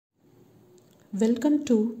Welcome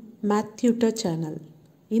to Math Tutor channel.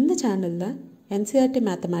 இந்த சேனல்ல NCERT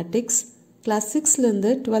Mathematics class 6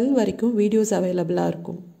 லேருந்து 12 வரைக்கும் வீடியோஸ் அவைலபிளா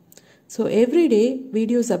இருக்கும். So every day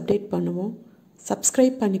videos update பண்ணுவோம்.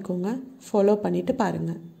 Subscribe பண்ணிக்கோங்க, follow பண்ணிட்டு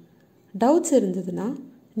பாருங்க. Doubts இருந்ததுன்னா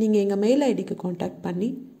நீங்க எங்க மெயில் ஐடிக்கு कांटेक्ट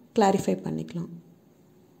பண்ணி clarify பண்ணிக்கலாம்.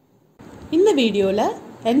 இந்த வீடியோல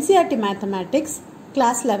NCERT Mathematics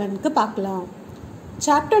class 11க்கு பார்க்கலாம்.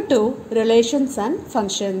 Chapter 2 Relations and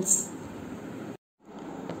Functions.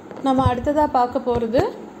 நம்ம அடுத்ததா பார்க்க போறது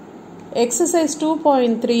exercise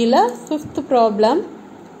 2.3ல 5th problem.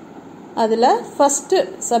 அதுல first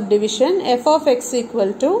subdivision f of x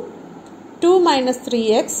equal to 2 minus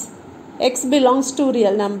 3x, x belongs to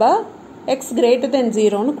real number, x greater than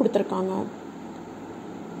 0 னு கொடுத்திருக்காங்க.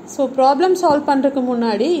 So problem solve பண்றதுக்கு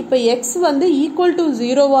முன்னாடி இப்ப x வந்து equal to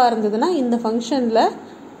 0வா இருந்ததுன்னா இந்த ஃபங்க்ஷன்ல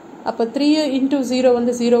அப்ப 3 into 0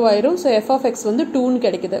 வந்து 0 ஆயிரும். So f of x வந்து 2 னு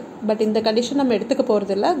கிடைக்குது. பட் இந்த கண்டிஷன் நம்ம எடுத்துக்க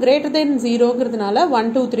போறது இல்ல. greater than 0ங்கிறதுனால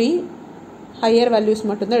 1 2 3 ஹையர் வேல்யூஸ்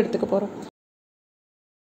மட்டும் தான் எடுத்துக்க போறோம்.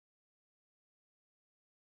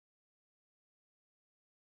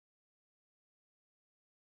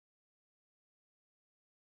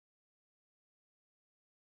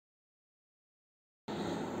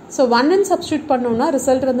 So 1 ன்னு சப்ஸ்டிட்யூட் பண்ணோம்னா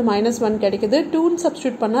ரிசல்ட் வந்து -1 கிடைக்குது. 2 ன்னு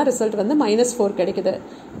சப்ஸ்டிட்யூட் பண்ணா ரிசல்ட் வந்து -4 கிடைக்குது.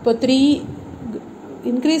 இப்போ 3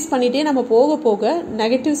 இன்க்ரீஸ் பண்ணிட்டே நம்ம போக போக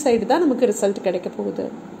நெகட்டிவ் சைடு தான் நமக்கு ரிசல்ட் கிடைக்க போகுது.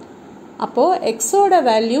 அப்போ x ஓட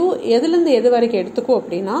வேல்யூ எதுல இருந்து எது வரைக்கும் எடுத்துக்கோ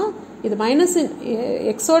அப்படினா இது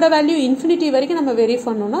x ஓட வேல்யூ இன்ஃபினிட்டி வரைக்கும் நம்ம வெரி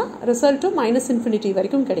பண்ணோம்னா ரிசல்ட்டும் -∞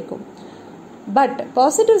 வரைக்கும் கிடைக்கும். பட்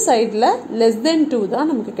பாசிட்டிவ் சைடுல லெஸ் தென் 2 தான்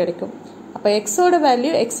நமக்கு கிடைக்கும். அப்ப x ஓட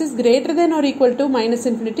value x is greater than or equal to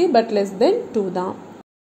 -∞ but less than 2 தான்.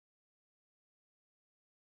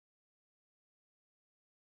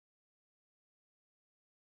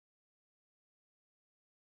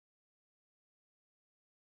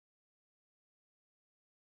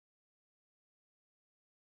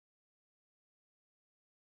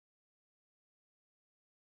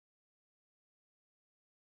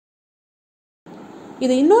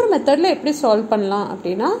 இது இன்னொரு மெத்தட்ல எப்படி சால்வ் பண்ணலாம்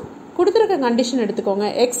அப்படினா கொடுத்திருக்க கண்டிஷன் எடுத்துக்கோங்க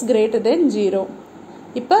x greater than 0.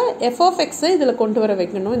 இப்போ f of x இதுல கொண்டு வர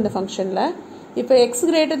வைக்கணும் இந்த ஃபங்க்ஷன்ல. இப்போ x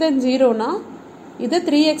greater than 0னா இத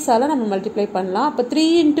 3x ஆல நம்ம மல்டிப்ளை பண்ணலாம். அப்ப 3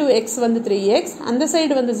 into x வந்து 3x, அந்த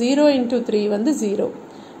சைடு வந்து 0 into 3 வந்து 0.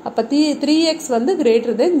 அப்ப 3x வந்து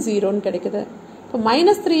greater than 0 னு கிடைக்குது. இப்போ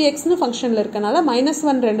 -3x னு ஃபங்க்ஷன்ல இருக்கனால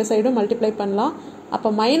 -1 ரெண்டு சைடும் மல்டிப்ளை பண்ணலாம். அப்ப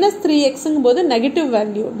 -3x ங்கும்போது நெகட்டிவ்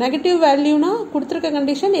வேல்யூ. நெகட்டிவ் வேல்யூனா கொடுத்திருக்க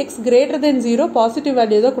condition x greater than 0 positive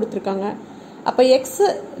value தான் கொடுத்திருக்காங்க. அப்ப x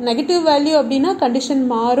நெகட்டிவ் வேல்யூ அப்படினா கண்டிஷன்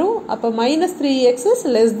மாறும். அப்ப -3x is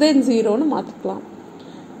less than 0 னு மாத்திக்கலாம்.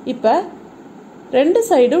 இப்ப ரெண்டு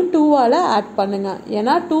சைடும் 2 ஆல ஆட் பண்ணுங்க.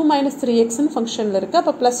 ஏனா 2 3x னு ஃபங்க்ஷன்ல இருக்கு.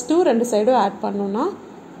 அப்ப +2 ரெண்டு சைடும் ஆட் பண்ணனும்னா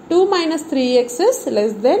 2 3x is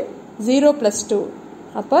less than 0 + 2.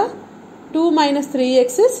 அப்ப 2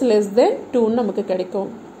 3x is less than 2 நமக்கு கிடைக்கும்.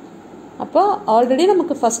 அப்போ ஆல்ரெடி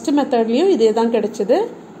நமக்கு ஃபர்ஸ்ட் மெத்தட்லயும் இதே தான் கிடைச்சது.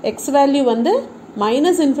 x வேல்யூ வந்து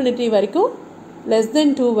 -∞ வரைக்கும் less than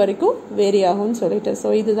 2 வரைக்கும் வேரி ஆகும்னு சொல்லிட்டு. சோ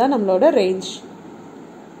இதுதான் நம்மளோட ரேஞ்ச்.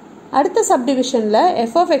 அடுத்த சப்டிவிஷன்ல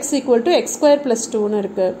f of x equal to x² + 2 னு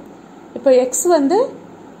இருக்கு. இப்போ x வந்து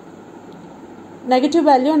negative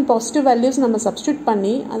value and positive values நம்ம சப்ஸ்டிட்யூட்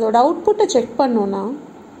பண்ணி அதோட அவுட்புட்டை செக் பண்ணோம்னா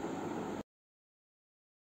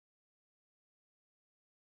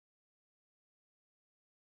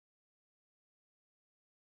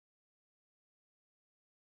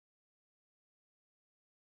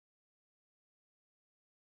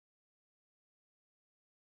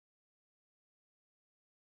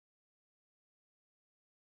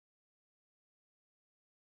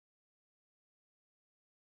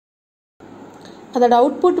அதோட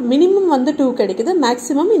அவுட்புட் மினிமம் வந்து 2 கிடைக்குது,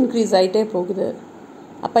 மேக்ஸிமம் இன்க்ரீஸ் ஆயிட்டே போகுது.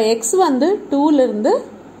 அப்ப x வந்து 2ல இருந்து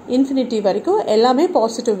இன்ஃபினிட்டி வரைக்கும் எல்லாமே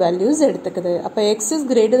பாசிட்டிவ் வேல்யூஸ் எடுத்துக்குது. அப்ப x is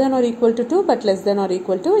greater than or equal to 2 but less than or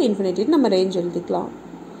equal to infinity நம்ம ரேஞ்ச் எழுதிக்கலாம்.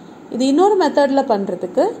 இது இன்னொரு மெத்தட்ல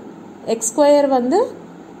பண்றதுக்கு x² வந்து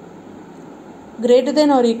greater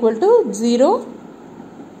than or equal to 0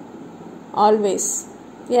 always.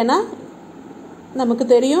 ஏனா நமக்கு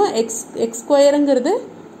தெரியும் x²ங்கிறது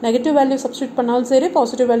நெகட்டிவ் வேல்யூ சப்ஸ்டிட்யூட் பண்ணாலும் சரி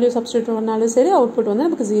பாசிட்டிவ் வேல்யூ சப்ஸ்டிட்யூட் பண்ணாலும் சரி அவுட்புட் வந்து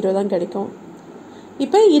நமக்கு 0 தான் கிடைக்கும்.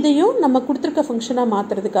 இப்போ இதையும் நம்ம கொடுத்திருக்க ஃபங்க்ஷனா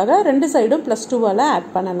மாத்துறதுக்காக ரெண்டு சைடும் +2 ஆல ஆட்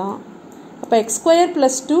பண்ணலாம். அப்ப x²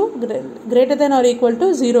 + 2 greater than or equal to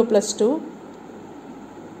 0 + 2.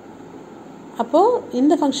 அப்போ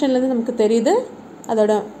இந்த ஃபங்க்ஷன்ல இருந்து நமக்கு தெரியுது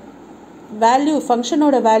அதோட வேல்யூ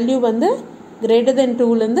ஃபங்க்ஷனோட வேல்யூ வந்து greater than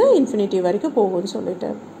 2ல இருந்து இன்ஃபினிட்டி வரைக்கும் போகும்னு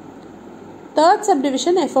சொல்லிட்டு. Third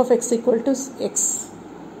subdivision f of x equal to x.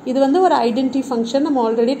 இது வந்து ஒரு ஐடென்டி ஃபங்க்ஷன். நம்ம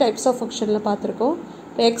ஆல்ரெடி டைப்ஸ் ஆஃப் ஃபங்க்ஷனில் பார்த்துருக்கோம்.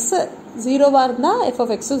 இப்போ எக்ஸ் 0வாக இருந்தால் எஃப்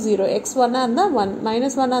ஆஃப் எக்ஸும் 0, எக்ஸ் 1ஆக இருந்தால் 1,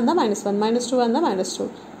 மைனஸ் 1ஆக இருந்தால் -1, -2ஆக இருந்தால் -2.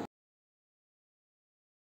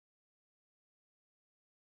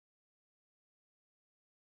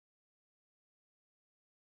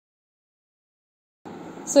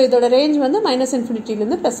 ஸோ இதோட ரேஞ்ச் வந்து -∞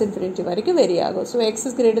 +∞ வரைக்கும் வெரி ஆகும். So X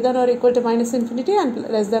is greater than or equal to -∞ and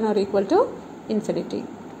less than or equal to ∞.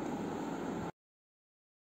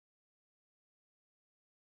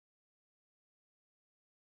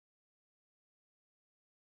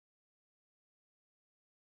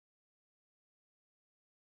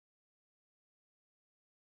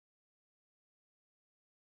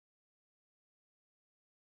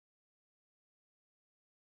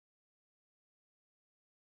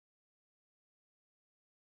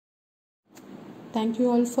 Thank you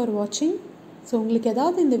all for வாட்சிங். ஸோ உங்களுக்கு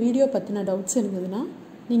ஏதாவது இந்த வீடியோ பற்றின டவுட்ஸ் இருந்ததுன்னா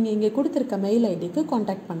நீங்கள் இங்கே கொடுத்துருக்க மெயில் ஐடிக்கு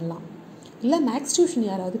காண்டாக்ட் பண்ணலாம். இல்லை மேக்ஸ் டியூஷன்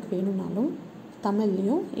யாராவதுக்கு வேணும்னாலும்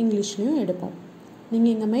தமிழ்லேயும் இங்கிலீஷ்லேயும் எடுப்போம்.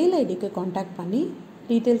 நீங்கள் எங்கள் மெயில் ஐடிக்கு காண்டாக்ட் பண்ணி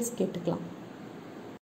டீட்டெயில்ஸ் கேட்டுக்கலாம்.